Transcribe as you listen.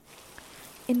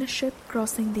In a ship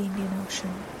crossing the Indian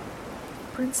Ocean,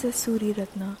 Princess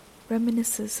Suriratna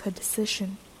reminisces her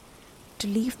decision to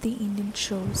leave the Indian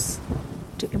shores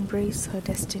to embrace her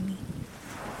destiny.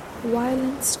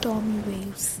 Violent stormy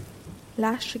waves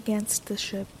lash against the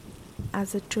ship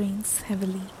as it rains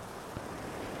heavily.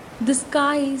 The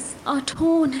skies are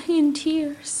torn in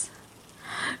tears,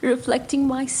 reflecting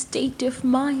my state of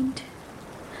mind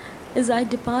as I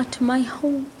depart my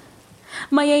home,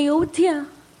 my Ayodhya.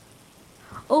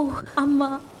 Oh,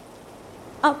 Amma,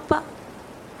 Appa,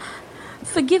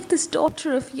 forgive this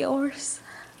daughter of yours.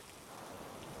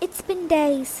 It's been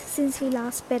days since we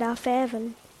last bid our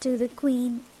farewell to the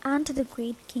Queen and to the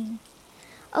great King.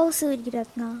 Oh,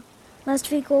 Suriratna,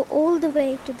 must we go all the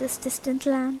way to this distant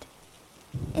land,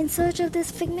 in search of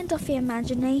this figment of your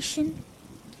imagination,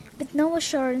 with no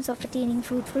assurance of attaining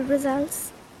fruitful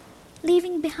results,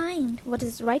 leaving behind what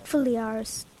is rightfully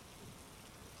ours?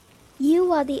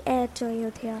 You are the heir to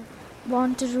Ayodhya,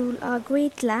 born to rule our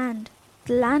great land,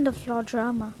 the land of Lord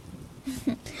Rama.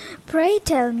 Pray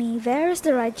tell me, where is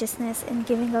the righteousness in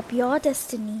giving up your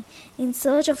destiny in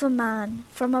search of a man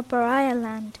from a pariah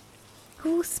land,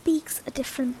 who speaks a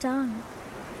different tongue,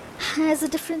 has a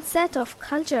different set of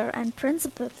culture and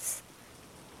principles?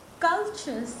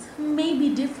 Cultures may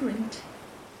be different.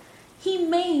 He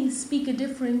may speak a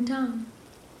different tongue.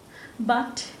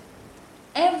 But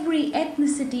every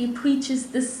ethnicity preaches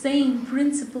the same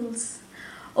principles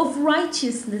of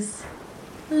righteousness,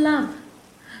 love,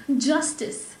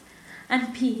 justice,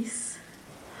 and peace.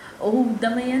 Oh,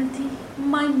 Damayanti,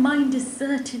 my mind is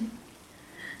certain.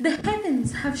 The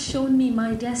heavens have shown me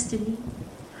my destiny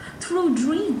through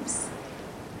dreams.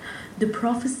 The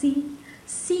prophecy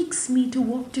seeks me to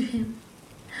walk to him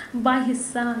by his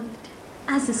side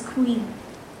as his queen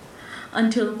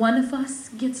until one of us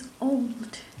gets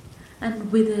old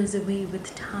and withers away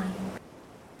with time.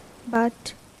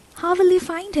 But how will you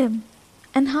find him?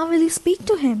 And how will you speak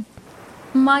to him?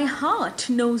 My heart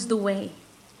knows the way.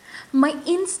 My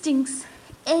instincts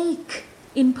ache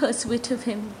in pursuit of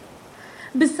him.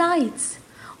 Besides,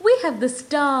 we have the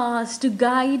stars to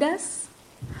guide us.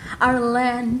 Our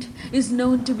land is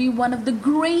known to be one of the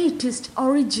greatest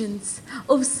origins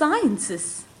of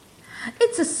sciences.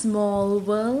 It's a small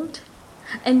world,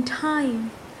 and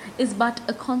time is but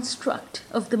a construct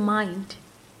of the mind.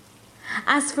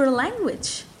 As for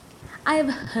language, I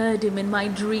have heard him in my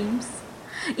dreams,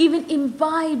 even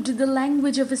imbibed the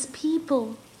language of his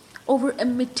people over a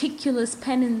meticulous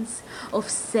penance of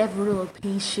several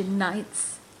patient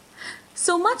nights.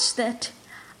 So much that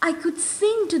I could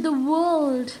sing to the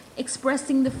world,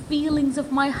 expressing the feelings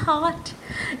of my heart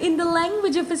in the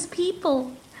language of his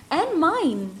people and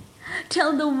mine.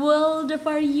 Tell the world of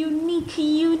our unique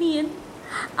union,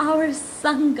 our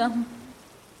Sangam.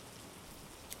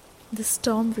 The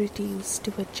storm reduced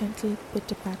to a gentle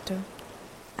pitter-patter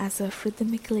as if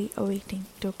rhythmically awaiting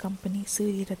to accompany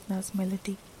Suriratna's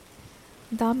melody.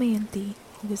 Damayanti,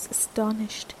 who is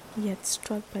astonished yet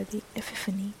struck by the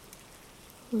epiphany,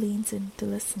 leans in to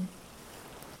listen.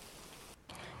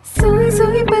 सोई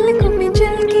सोई पलकों में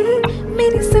जल के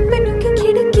मेरे सपनों की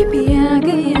खिड़की भी आ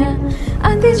गया,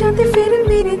 आते जाते फिर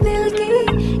मेरे दिल के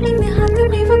इन हाथों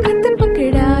में वो खत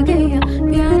पकड़ा गया,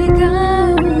 प्यार का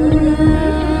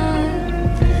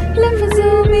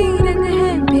लफ्जों में रंग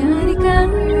है प्यार का,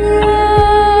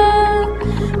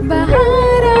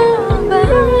 बहारा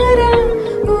बहारा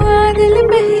हुआ दिल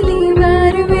पहली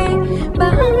बार में,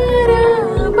 बहारा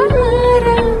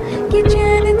बहारा कि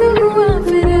चैन तो हुआ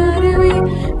फरार में,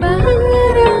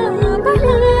 बहारा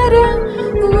बहारा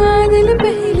हुआ दिल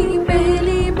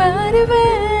पहली बार में.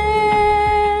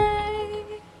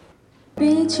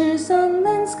 Pictures on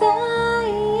the sky,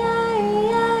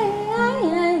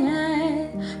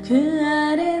 그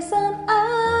아래선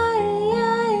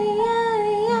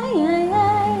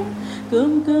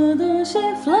꿈꾸듯이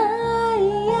fly.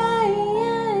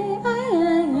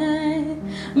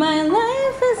 My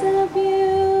life is a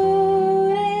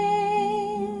beauty.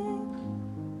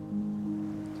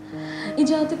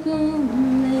 잊어도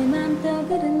꿈내 맘도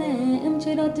그러네,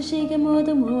 음치로도 시계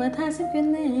모두 모아 다시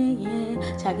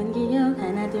폈네. 작은 기억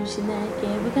하나 둘씩 날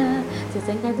깨워가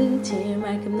세상 가득 칠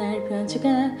만큼 날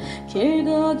펼쳐가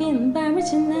길고 긴 밤을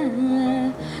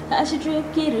지나 다시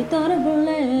죽기를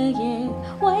떠나볼래.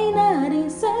 Why not 이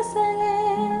세상에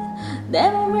내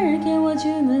몸을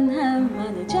깨워주는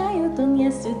한마디 자유던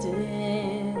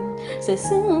yesterday. 셀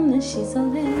수 없는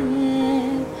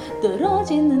시선에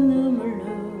떨어지는 눈물로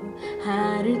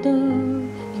하루도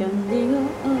견디고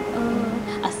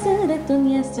아슬했던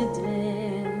yesterday.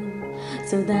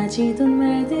 쏟아지던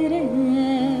말들에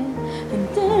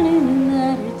흔들리는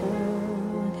나를 더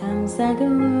감싸고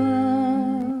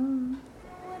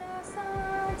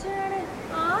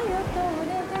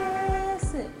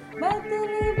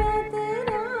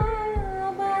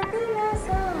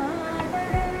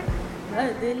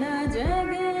बदला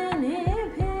जगने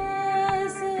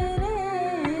भेस रे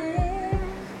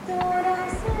तोरा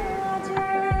साजा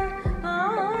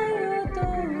आयो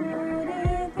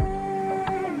तोरे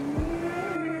देश.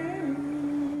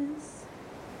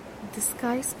 The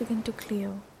skies begin to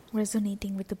clear,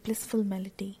 resonating with the blissful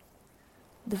melody.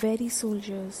 The weary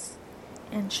soldiers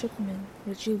and shipmen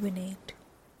rejuvenate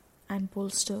and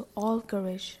bolster all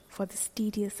courage for this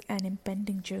tedious and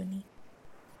impending journey.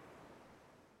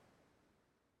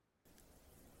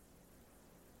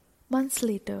 Months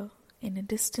later, in a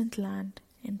distant land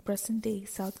in present-day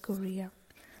South Korea,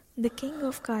 the King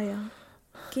of Gaya,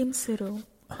 Kim Siro,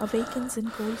 awakens in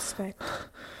cold sweat.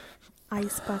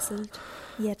 Eyes puzzled,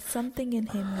 yet something in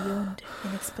him yearned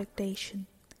in expectation.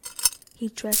 He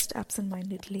dressed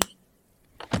absent-mindedly.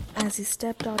 As he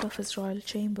stepped out of his royal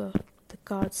chamber, the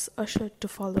guards ushered to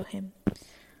follow him,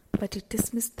 but he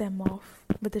dismissed them off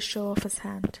with a show of his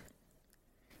hand.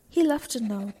 He left a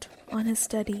note on his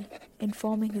study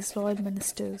informing his royal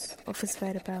ministers of his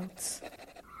whereabouts.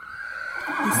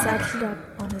 He saddled up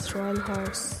on his royal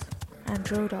horse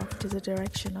and rode off to the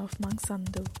direction of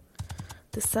Mangsandu,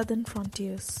 the southern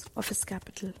frontiers of his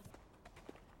capital.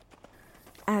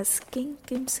 As King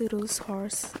Kim Siro's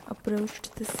horse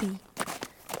approached the sea,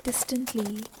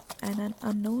 distantly an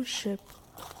unknown ship,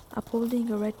 upholding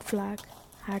a red flag,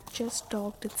 had just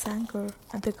docked its anchor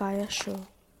at the Gaya shore.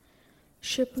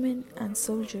 Shipmen and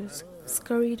soldiers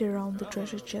scurried around the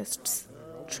treasure chests,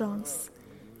 trunks,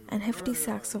 and hefty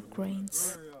sacks of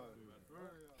grains.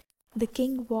 The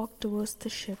king walked towards the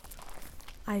ship,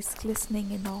 eyes glistening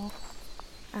in awe,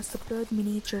 as the blurred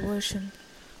miniature version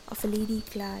of a lady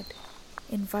clad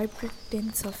in vibrant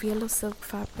tints of yellow silk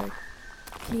fabric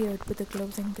cleared with a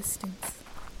closing distance.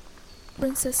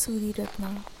 Princess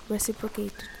Suriratna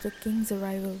reciprocated the king's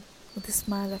arrival with a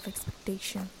smile of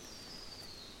expectation.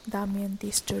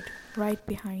 Damayanti stood right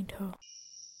behind her.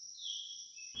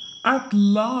 At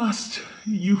last,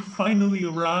 you finally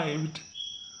arrived.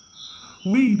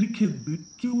 왜 이렇게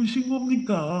늦게 오신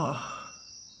겁니까?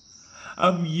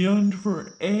 I've yearned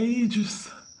for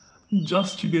ages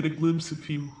just to get a glimpse of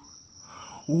you.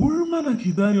 얼마나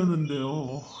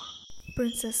기다렸는데요.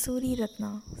 Princess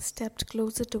Suriratna stepped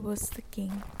closer towards the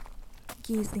king,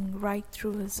 gazing right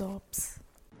through his orbs.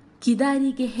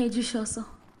 기다리게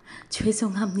해주셔서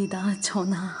죄송합니다,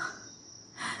 전하.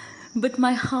 But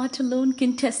my heart alone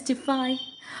can testify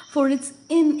for its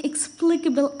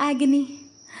inexplicable agony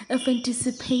of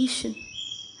anticipation,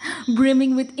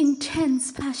 brimming with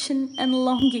intense passion and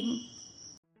longing.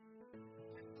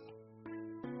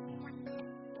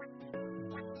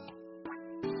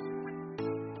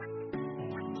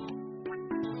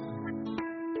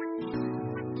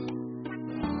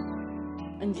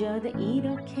 언제다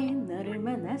이렇게 너를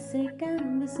만났을까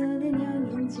무슨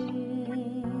인연인지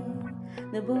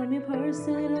너 보면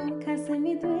볼수록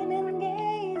가슴이 뛰는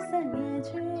게 이상해져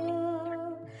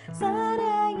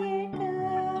사랑일까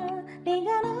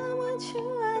네가 너무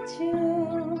좋아져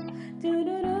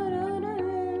뚜루루루루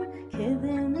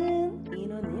그대는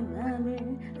이런 내 맘을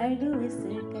알고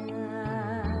있을까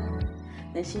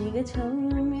날씨가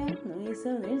좋으면 너의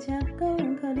손을 잡고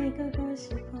거리 가고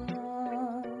싶어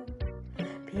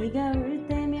비가 올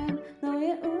때면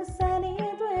너의 우산이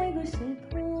되고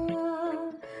싶어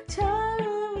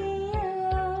처음이야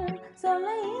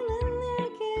설레이는 내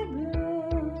기분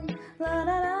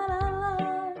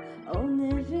라라라라라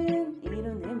오늘은 이런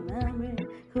내 맘을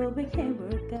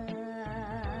고백해볼까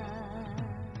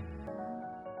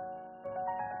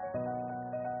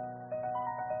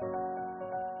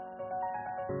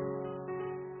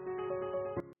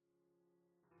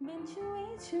बिंचुए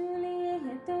चूलिए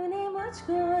है तूने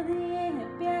मुझको दिए है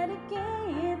प्यार के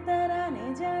ये तराने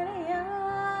जाने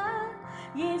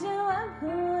ये जवाब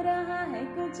हो रहा है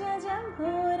कुछ अजब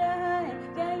हो रहा है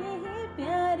क्या यही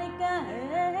प्यार का है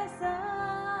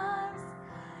एहसास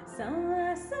सौ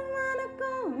आसमान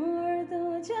को और दो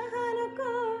जहान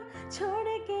को छोड़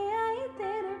के आई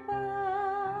तेरे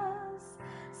पास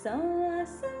सौ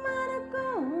आसमान को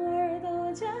और दो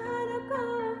जहान को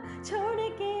छोड़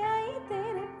के आई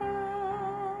तेरे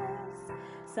पास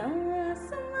सौ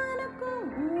आसमान को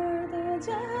और दो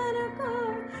जहान को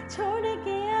छोड़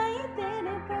के आई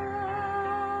तेरे पास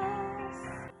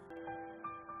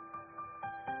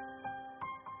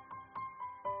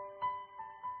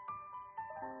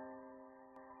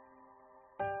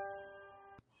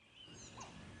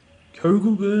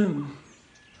결국은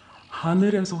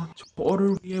하늘에서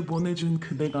저를 위해 보내준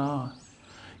그대가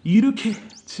이렇게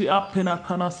제 앞에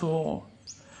나타나서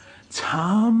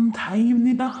참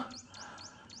다행입니다.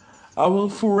 I will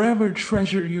forever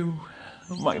treasure you,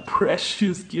 my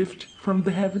precious gift from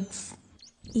the heavens.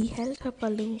 He held her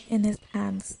pallu in his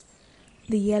hands.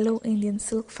 The yellow Indian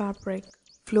silk fabric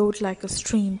flowed like a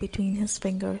stream between his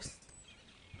fingers.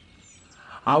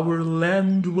 Our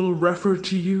land will refer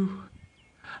to you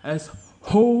as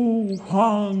Ho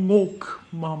Hwang Ok,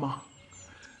 Mama,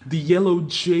 the yellow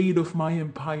jade of my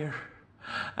empire,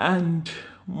 and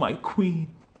my queen.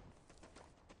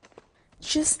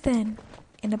 Just then,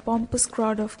 in a pompous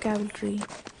crowd of cavalry,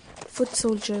 foot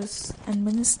soldiers, and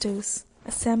ministers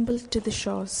assembled to the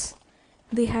shores.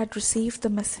 They had received the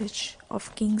message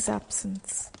of King's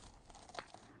absence.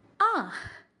 Ah,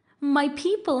 my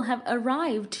people have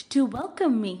arrived to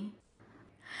welcome me.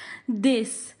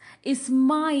 This is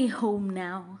my home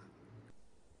now.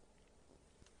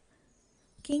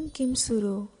 King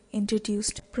Kimsuru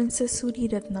introduced Princess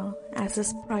Suriratna as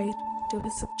his bride to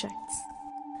his subjects.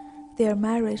 Their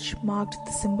marriage marked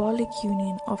the symbolic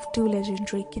union of two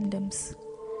legendary kingdoms.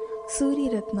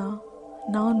 Suriratna,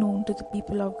 now known to the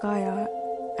people of Gaya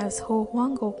as Ho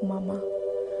Hwangok Mama,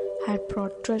 had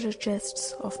brought treasure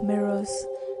chests of mirrors,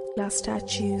 glass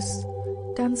statues,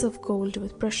 tons of gold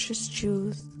with precious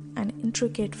jewels and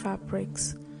intricate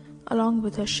fabrics, along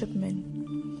with her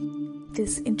shipmen.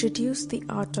 This introduced the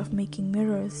art of making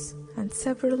mirrors and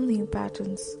several new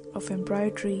patterns of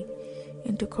embroidery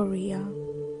into Korea.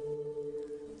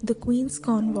 The Queen's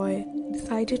convoy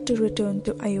decided to return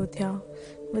to Ayodhya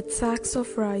with sacks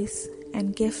of rice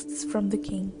and gifts from the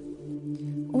king.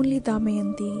 Only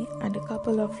Damayanti and a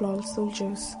couple of loyal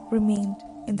soldiers remained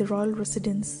in the royal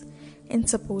residence in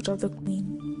support of the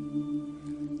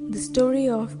queen. The story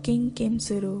of King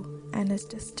Kimsuru and his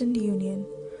destined union,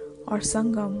 or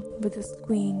Sangam with his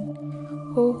queen,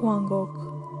 Ho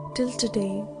Hwangok, till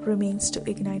today remains to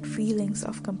ignite feelings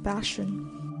of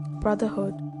compassion,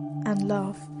 brotherhood, and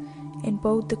love in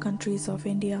both the countries of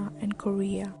India and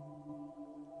Korea.